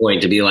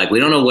point to be like, we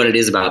don't know what it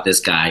is about this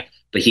guy,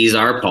 but he's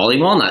our Paulie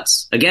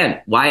Walnuts.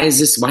 Again, why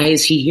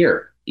is he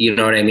here? You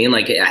know what I mean?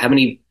 Like,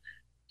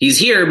 he's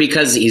here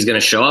because he's going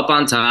to show up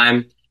on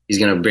time. He's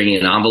going to bring you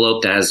an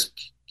envelope that has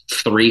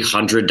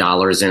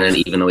 $300 in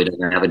it, even though he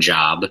doesn't have a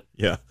job.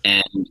 Yeah.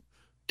 And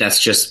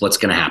that's just what's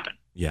going to happen.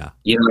 Yeah.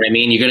 You know what I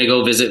mean? You're going to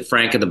go visit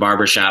Frank at the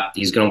barbershop.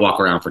 He's going to walk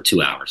around for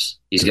 2 hours.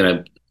 He's going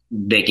to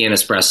make an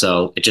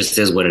espresso. It just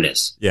is what it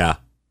is. Yeah.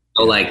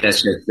 So like,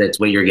 that's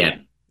what you're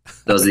getting.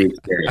 Those are the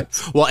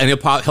experience. Well, and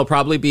he'll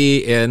probably be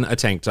in a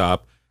tank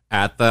top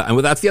and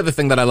that's the other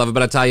thing that I love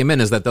about Italian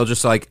men is that they'll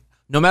just like,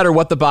 no matter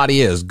what the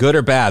body is, good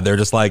or bad, they're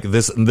just like,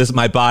 this,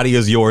 my body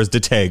is yours to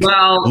take.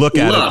 Well, look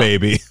at it,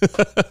 baby.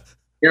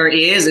 There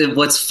is.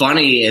 What's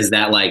funny is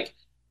that like,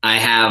 I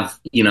have,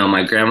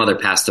 my grandmother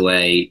passed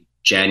away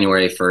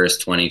January 1st,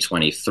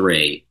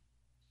 2023.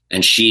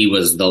 And she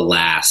was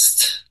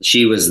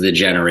the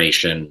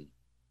generation.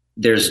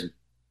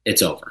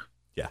 It's over.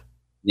 Yeah.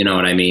 You know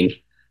what I mean?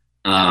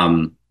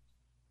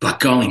 But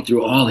going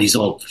through all these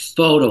old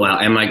photo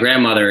out, and my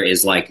grandmother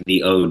is like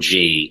the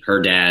OG.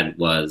 Her dad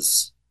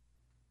was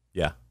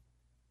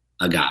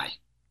a guy.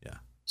 Yeah.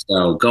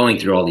 So going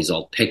through all these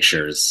old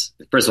pictures,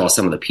 first of all,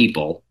 some of the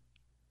people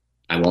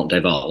I won't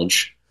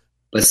divulge,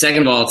 but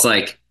second of all, it's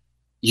like,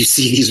 you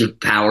see these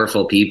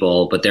powerful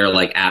people, but they're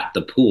like at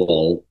the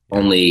pool,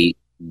 only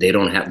they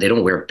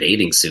don't wear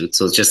bathing suits.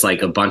 So it's just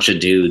like a bunch of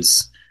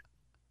dudes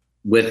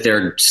with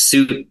their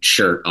suit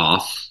shirt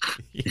off.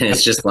 Yeah. And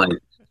it's just like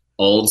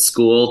old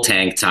school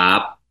tank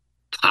top,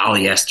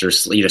 polyester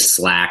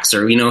slacks,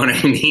 or you know what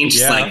I mean?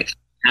 Just like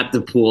at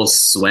the pool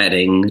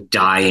sweating,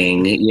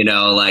 dying,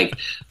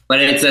 but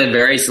it's a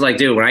very like,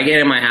 dude, when I get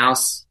in my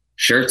house,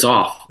 shirt's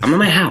off. I'm in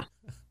my house.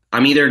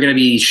 I'm either going to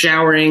be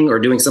showering or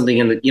doing something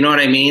you know what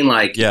I mean?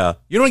 Like, yeah,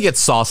 you don't get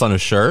sauce on a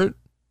shirt.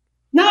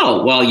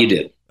 No, well, you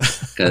do.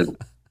 Because,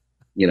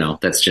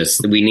 that's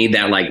just, we need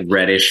that like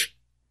reddish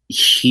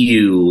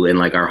hue in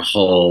like our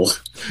whole.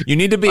 You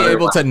need to be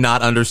able to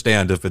not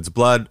understand if it's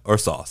blood or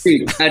sauce.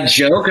 A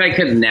joke I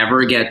could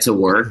never get to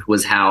work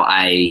was how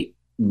I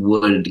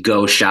would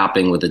go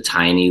shopping with a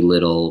tiny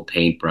little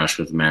paintbrush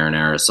with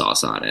marinara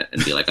sauce on it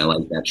and be like, I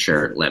like that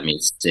shirt. Let me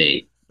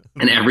see.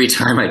 And every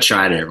time I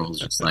tried it, everyone was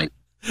just like,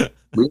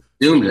 we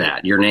assumed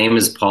that your name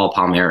is Paul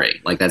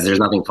Palmeri. Like there's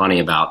nothing funny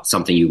about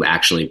something you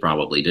actually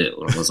probably do.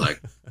 And I was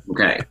like,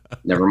 okay,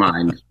 never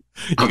mind.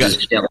 I'll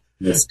just chill.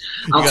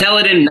 I'll tell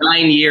it in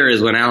 9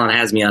 years when Alan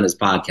has me on his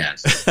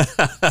podcast.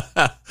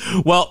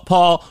 Well,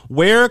 Paul,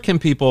 where can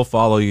people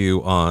follow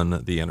you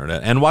on the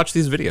internet and watch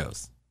these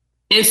videos?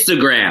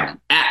 Instagram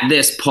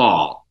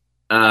 @thispaul.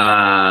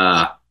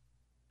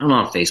 I'm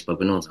on Facebook,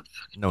 but no one's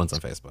on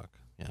Facebook.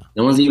 Yeah.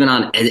 No one's even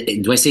on.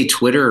 Do I say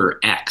Twitter or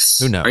X?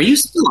 Who knows? Are you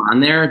still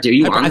on there? Are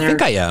you on there? I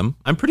think I am.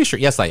 I'm pretty sure.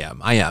 Yes, I am.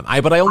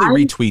 But I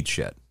only retweet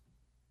shit.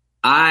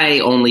 I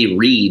only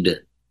read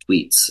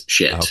tweets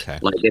shit. Okay.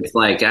 Like it's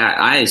like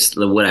I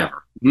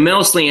whatever.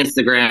 Mostly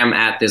Instagram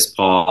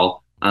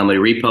 @thispaul. I'm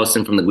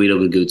reposting from the Guido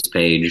Gagoots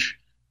page.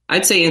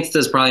 I'd say Insta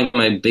is probably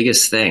my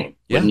biggest thing.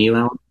 Wouldn't you,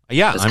 Alan?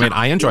 Yeah,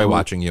 I enjoy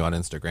watching you on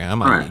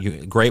Instagram.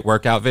 Right. Great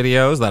workout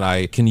videos that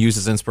I can use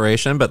as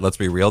inspiration, but let's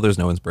be real, there's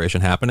no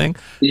inspiration happening.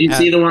 Did you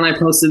see the one I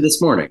posted this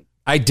morning?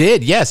 I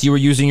did, yes. You were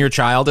using your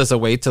child as a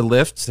way to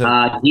lift.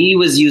 He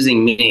was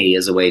using me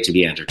as a way to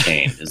be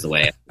entertained, is the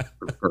way I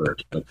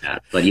preferred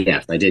that. But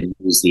yes, I did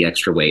use the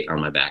extra weight on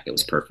my back. It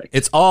was perfect.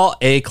 It's all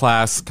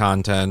A-class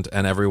content,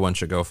 and everyone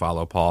should go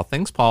follow Paul.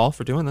 Thanks, Paul,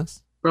 for doing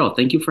this. Bro,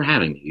 thank you for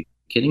having me. Are you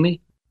kidding me?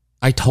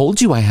 I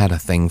told you I had a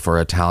thing for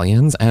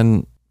Italians,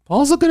 and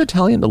Paul's a good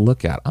Italian to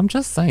look at. I'm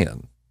just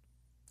saying.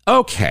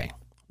 Okay.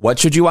 What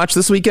should you watch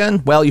this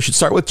weekend? Well, you should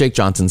start with Jake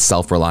Johnson's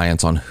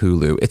Self-Reliance on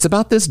Hulu. It's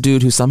about this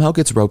dude who somehow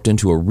gets roped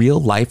into a real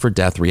life or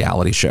death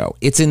reality show.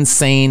 It's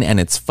insane and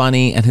it's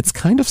funny and it's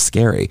kind of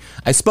scary.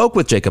 I spoke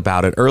with Jake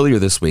about it earlier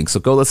this week, so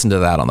go listen to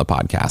that on the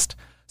podcast.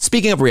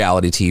 Speaking of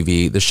reality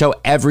TV, the show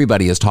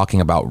everybody is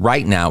talking about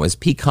right now is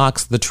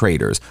Peacock's The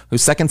Traitors,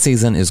 whose second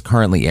season is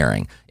currently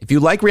airing. If you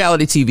like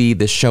reality TV,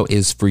 this show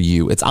is for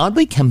you. It's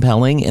oddly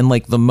compelling in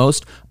like the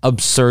most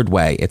absurd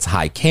way. It's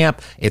high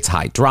camp, it's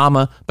high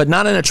drama, but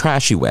not in a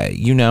trashy way,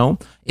 you know?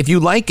 If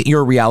you like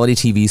your reality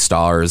TV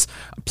stars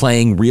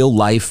playing real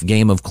life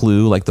game of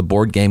Clue, like the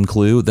board game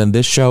Clue, then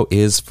this show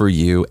is for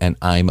you, and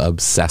I'm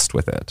obsessed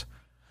with it.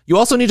 You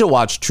also need to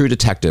watch True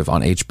Detective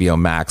on HBO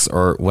Max,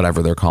 or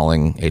whatever they're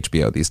calling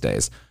HBO these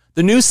days.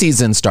 The new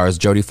season stars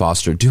Jodie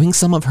Foster doing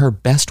some of her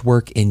best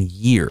work in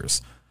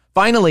years.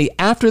 Finally,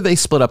 after they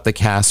split up the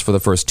cast for the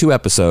first 2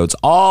 episodes,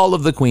 all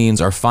of the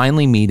queens are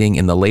finally meeting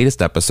in the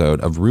latest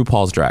episode of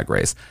RuPaul's Drag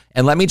Race.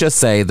 And let me just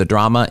say, the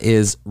drama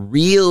is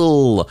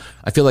real.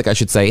 I feel like I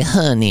should say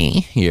honey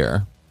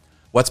here.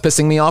 What's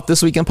pissing me off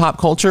this week in pop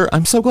culture?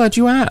 I'm so glad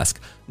you asked.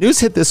 News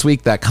hit this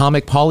week that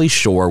comic Pauly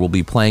Shore will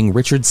be playing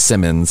Richard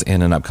Simmons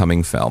in an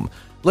upcoming film.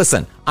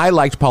 Listen, I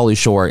liked Pauly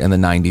Shore in the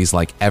 90s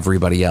like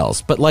everybody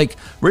else, but like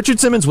Richard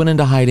Simmons went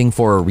into hiding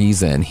for a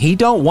reason. He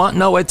don't want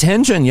no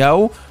attention,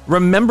 yo.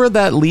 Remember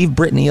that Leave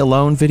Britney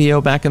Alone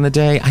video back in the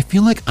day? I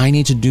feel like I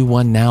need to do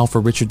one now for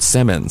Richard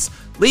Simmons.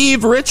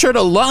 Leave Richard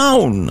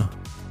alone!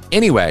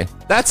 Anyway,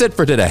 that's it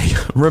for today.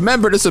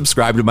 Remember to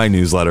subscribe to my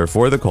newsletter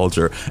For the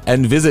Culture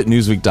and visit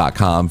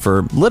Newsweek.com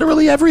for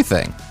literally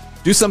everything.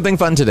 Do something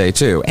fun today,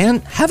 too,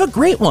 and have a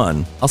great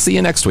one. I'll see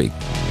you next week.